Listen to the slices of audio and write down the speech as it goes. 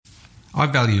I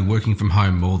value working from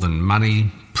home more than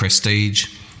money,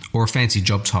 prestige, or a fancy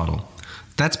job title.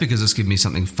 That's because it's given me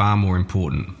something far more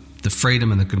important, the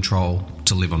freedom and the control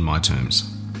to live on my terms.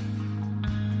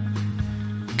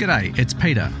 G'day, it's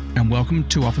Peter, and welcome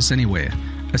to Office Anywhere,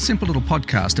 a simple little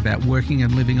podcast about working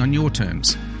and living on your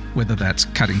terms, whether that's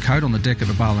cutting code on the deck of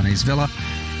a Balinese villa,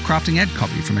 crafting ad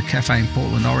copy from a cafe in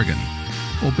Portland, Oregon,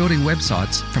 or building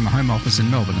websites from a home office in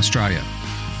Melbourne, Australia.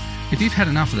 If you've had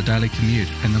enough of the daily commute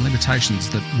and the limitations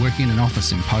that working in an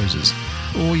office imposes,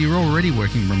 or you're already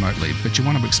working remotely but you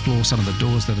want to explore some of the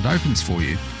doors that it opens for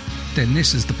you, then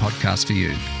this is the podcast for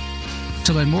you.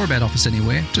 To learn more about Office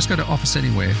Anywhere, just go to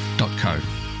officeanywhere.co.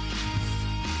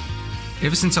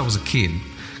 Ever since I was a kid,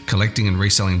 collecting and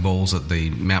reselling balls at the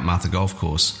Mount Martha golf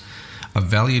course, I've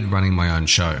valued running my own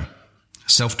show.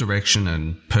 Self-direction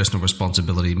and personal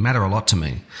responsibility matter a lot to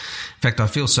me. In fact, I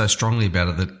feel so strongly about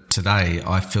it that today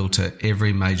I filter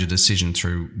every major decision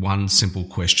through one simple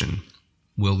question.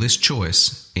 Will this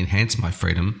choice enhance my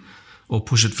freedom or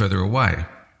push it further away?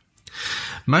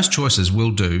 Most choices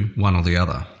will do one or the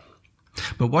other.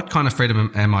 But what kind of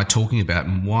freedom am I talking about,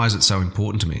 and why is it so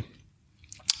important to me?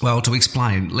 Well, to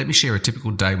explain, let me share a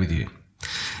typical day with you.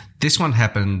 This one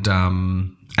happened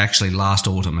actually last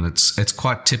autumn, and it's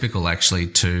quite typical actually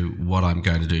to what I'm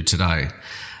going to do today.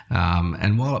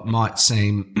 And while it might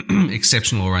seem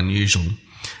exceptional or unusual,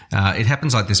 it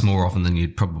happens like this more often than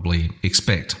you'd probably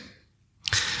expect.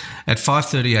 At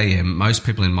 5:30 a.m, most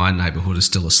people in my neighbourhood are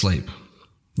still asleep.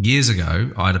 Years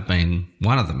ago, I'd have been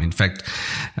one of them. In fact,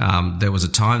 there was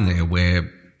a time there where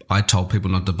I told people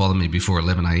not to bother me before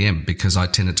 11 a.m. because I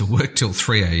tended to work till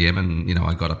 3 a.m. and,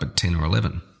 I got up at 10 or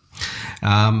 11.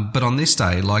 But on this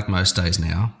day, like most days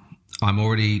now, I'm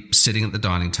already sitting at the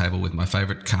dining table with my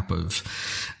favourite cup of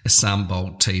Assam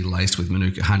Bolt tea laced with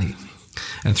Manuka honey.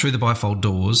 And through the bifold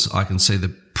doors, I can see the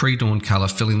pre-dawn colour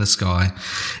filling the sky,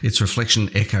 its reflection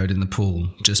echoed in the pool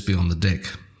just beyond the deck.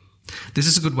 This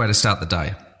is a good way to start the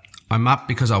day. I'm up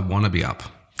because I want to be up,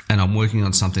 and I'm working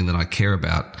on something that I care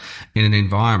about in an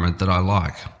environment that I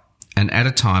like, and at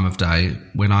a time of day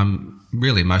when I'm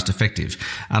really most effective.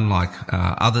 Unlike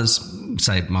others,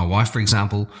 say my wife, for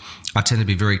example, I tend to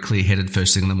be very clear-headed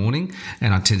first thing in the morning,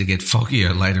 and I tend to get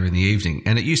foggier later in the evening.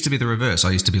 And it used to be the reverse.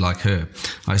 I used to be like her.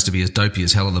 I used to be as dopey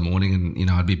as hell in the morning,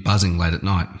 and, I'd be buzzing late at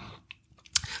night.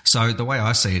 So the way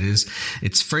I see it is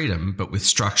it's freedom, but with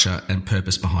structure and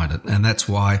purpose behind it. And that's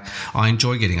why I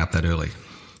enjoy getting up that early.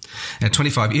 Now,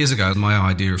 25 years ago, my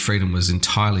idea of freedom was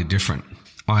entirely different.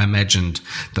 I imagined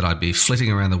that I'd be flitting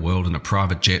around the world in a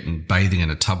private jet and bathing in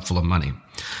a tub full of money.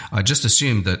 I just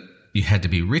assumed that you had to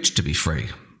be rich to be free.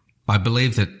 I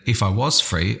believed that if I was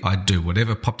free, I'd do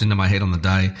whatever popped into my head on the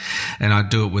day, and I'd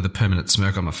do it with a permanent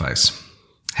smirk on my face.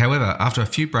 However, after a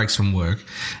few breaks from work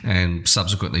and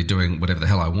subsequently doing whatever the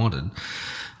hell I wanted,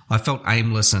 I felt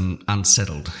aimless and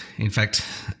unsettled. In fact,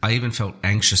 I even felt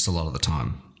anxious a lot of the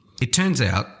time. It turns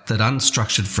out that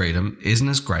unstructured freedom isn't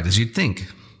as great as you'd think.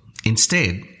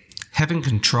 Instead, having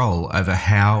control over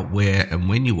how, where and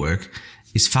when you work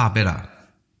is far better.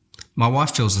 My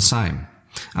wife feels the same.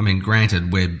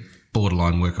 Granted, we're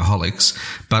borderline workaholics,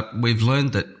 but we've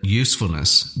learned that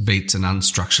usefulness beats an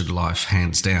unstructured life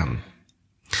hands down.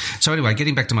 So anyway,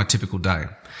 getting back to my typical day.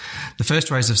 The first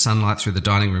rays of sunlight through the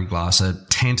dining room glass are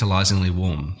tantalisingly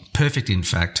warm, perfect in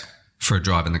fact for a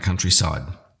drive in the countryside.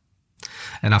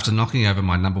 And after knocking over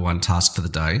my number one task for the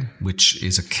day, which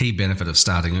is a key benefit of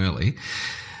starting early,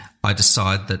 I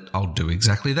decide that I'll do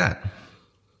exactly that.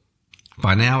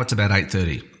 By now it's about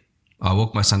 8:30. I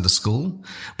walk my son to school,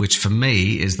 which for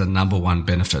me is the number one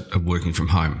benefit of working from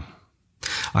home.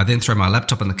 I then throw my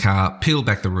laptop in the car, peel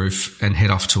back the roof and head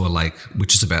off to a lake,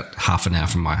 which is about half an hour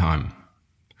from my home.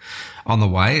 On the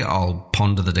way, I'll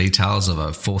ponder the details of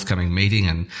a forthcoming meeting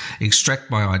and extract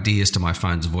my ideas to my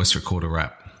phone's voice recorder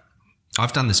app.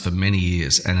 I've done this for many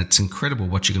years, and it's incredible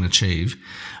what you can achieve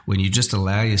when you just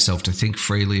allow yourself to think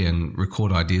freely and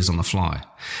record ideas on the fly.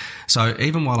 So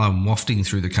even while I'm wafting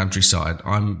through the countryside,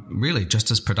 I'm really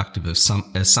just as productive as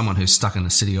someone who's stuck in a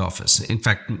city office. In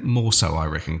fact, more so, I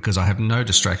reckon, because I have no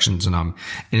distractions and I'm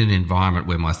in an environment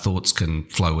where my thoughts can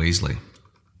flow easily.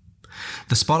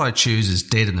 The spot I choose is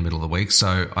dead in the middle of the week,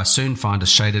 so I soon find a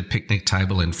shaded picnic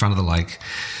table in front of the lake.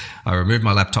 I remove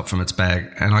my laptop from its bag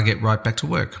and I get right back to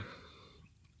work.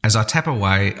 As I tap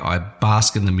away, I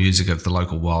bask in the music of the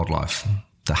local wildlife,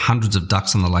 the hundreds of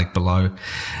ducks on the lake below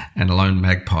and a lone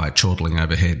magpie chortling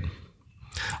overhead.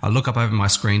 I look up over my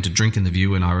screen to drink in the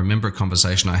view, and I remember a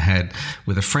conversation I had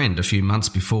with a friend a few months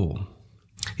before.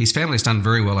 His family's done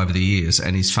very well over the years,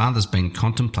 and his father's been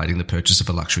contemplating the purchase of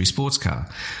a luxury sports car,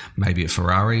 maybe a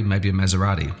Ferrari, maybe a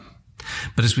Maserati.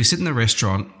 But as we sit in the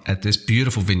restaurant at this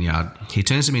beautiful vineyard, he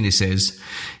turns to me and he says,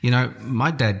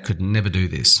 my dad could never do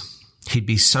this. He'd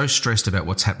be so stressed about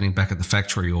what's happening back at the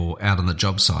factory or out on the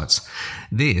job sites.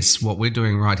 This, what we're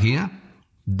doing right here,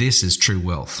 this is true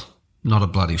wealth, not a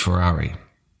bloody Ferrari.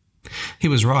 He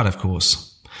was right, of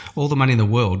course. All the money in the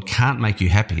world can't make you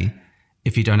happy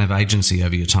if you don't have agency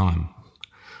over your time.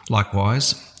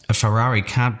 Likewise, a Ferrari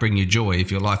can't bring you joy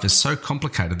if your life is so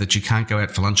complicated that you can't go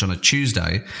out for lunch on a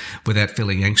Tuesday without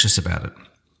feeling anxious about it.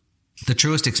 The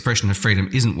truest expression of freedom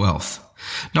isn't wealth,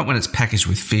 not when it's packaged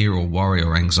with fear or worry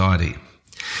or anxiety.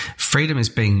 Freedom is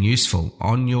being useful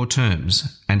on your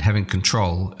terms and having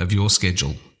control of your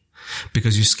schedule,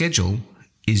 because your schedule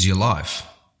is your life.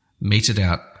 Meet it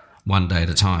out one day at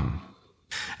a time.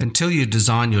 Until you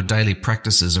design your daily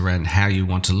practices around how you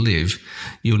want to live,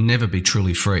 you'll never be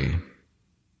truly free.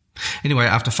 Anyway,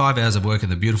 after 5 hours of work in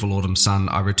the beautiful autumn sun,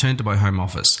 I returned to my home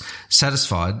office,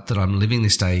 satisfied that I'm living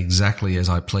this day exactly as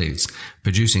I please,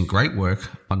 producing great work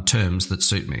on terms that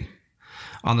suit me.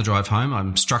 On the drive home,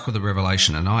 I'm struck with a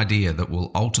revelation, an idea that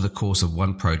will alter the course of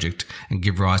one project and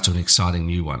give rise to an exciting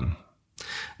new one.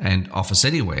 And Office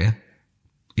Anywhere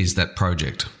is that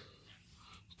project.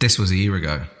 This was a year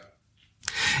ago.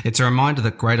 It's a reminder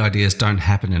that great ideas don't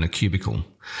happen in a cubicle.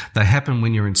 They happen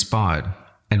when you're inspired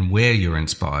and where you're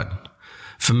inspired.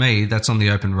 For me, that's on the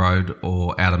open road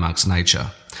or out amongst nature.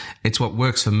 It's what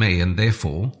works for me and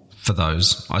therefore for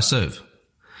those I serve.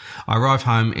 I arrive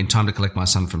home in time to collect my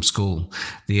son from school.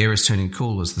 The air is turning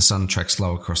cool as the sun tracks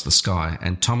low across the sky,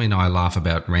 and Tommy and I laugh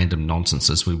about random nonsense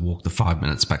as we walk the 5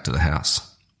 minutes back to the house.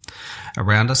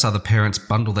 Around us, other parents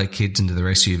bundle their kids into their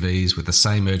SUVs with the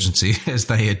same urgency as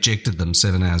they ejected them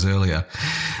 7 hours earlier.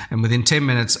 And within 10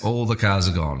 minutes, all the cars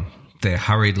are gone, their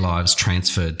hurried lives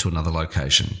transferred to another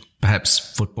location, perhaps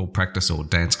football practice or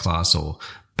dance class or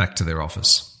back to their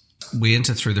office. We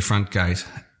enter through the front gate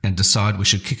and decide we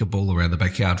should kick a ball around the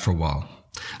backyard for a while.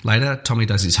 Later, Tommy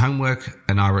does his homework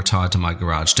and I retire to my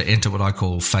garage to enter what I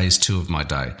call phase 2 of my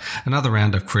day, another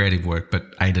round of creative work but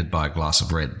aided by a glass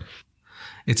of red.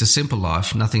 It's a simple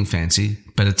life, nothing fancy,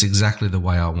 but it's exactly the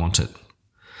way I want it.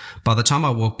 By the time I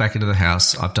walk back into the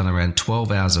house, I've done around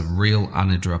 12 hours of real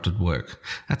uninterrupted work.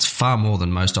 That's far more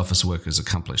than most office workers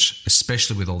accomplish,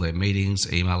 especially with all their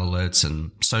meetings, email alerts,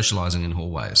 and socialising in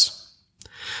hallways.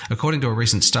 According to a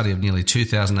recent study of nearly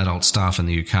 2,000 adult staff in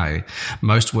the UK,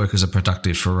 most workers are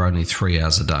productive for only 3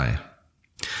 hours a day.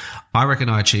 I reckon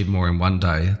I achieve more in one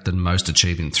day than most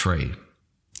achieve in 3.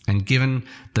 And given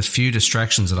the few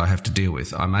distractions that I have to deal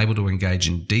with, I'm able to engage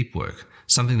in deep work,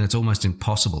 something that's almost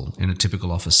impossible in a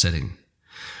typical office setting.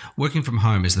 Working from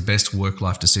home is the best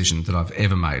work-life decision that I've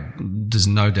ever made. There's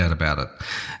no doubt about it.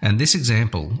 And this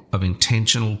example of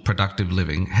intentional, productive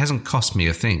living hasn't cost me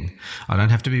a thing. I don't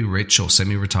have to be rich or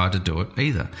semi-retired to do it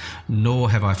either,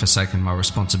 nor have I forsaken my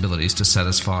responsibilities to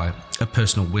satisfy a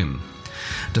personal whim.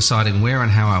 Deciding where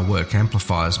and how I work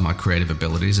amplifies my creative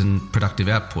abilities and productive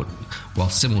output, while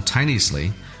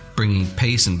simultaneously bringing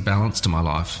peace and balance to my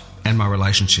life and my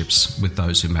relationships with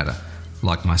those who matter,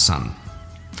 like my son.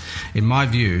 In my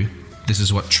view, this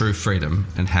is what true freedom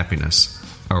and happiness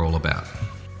are all about.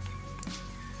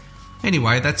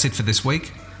 Anyway, that's it for this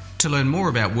week. To learn more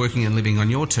about working and living on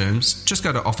your terms, just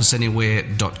go to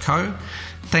officeanywhere.co.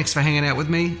 Thanks for hanging out with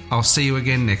me. I'll see you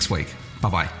again next week.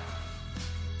 Bye-bye.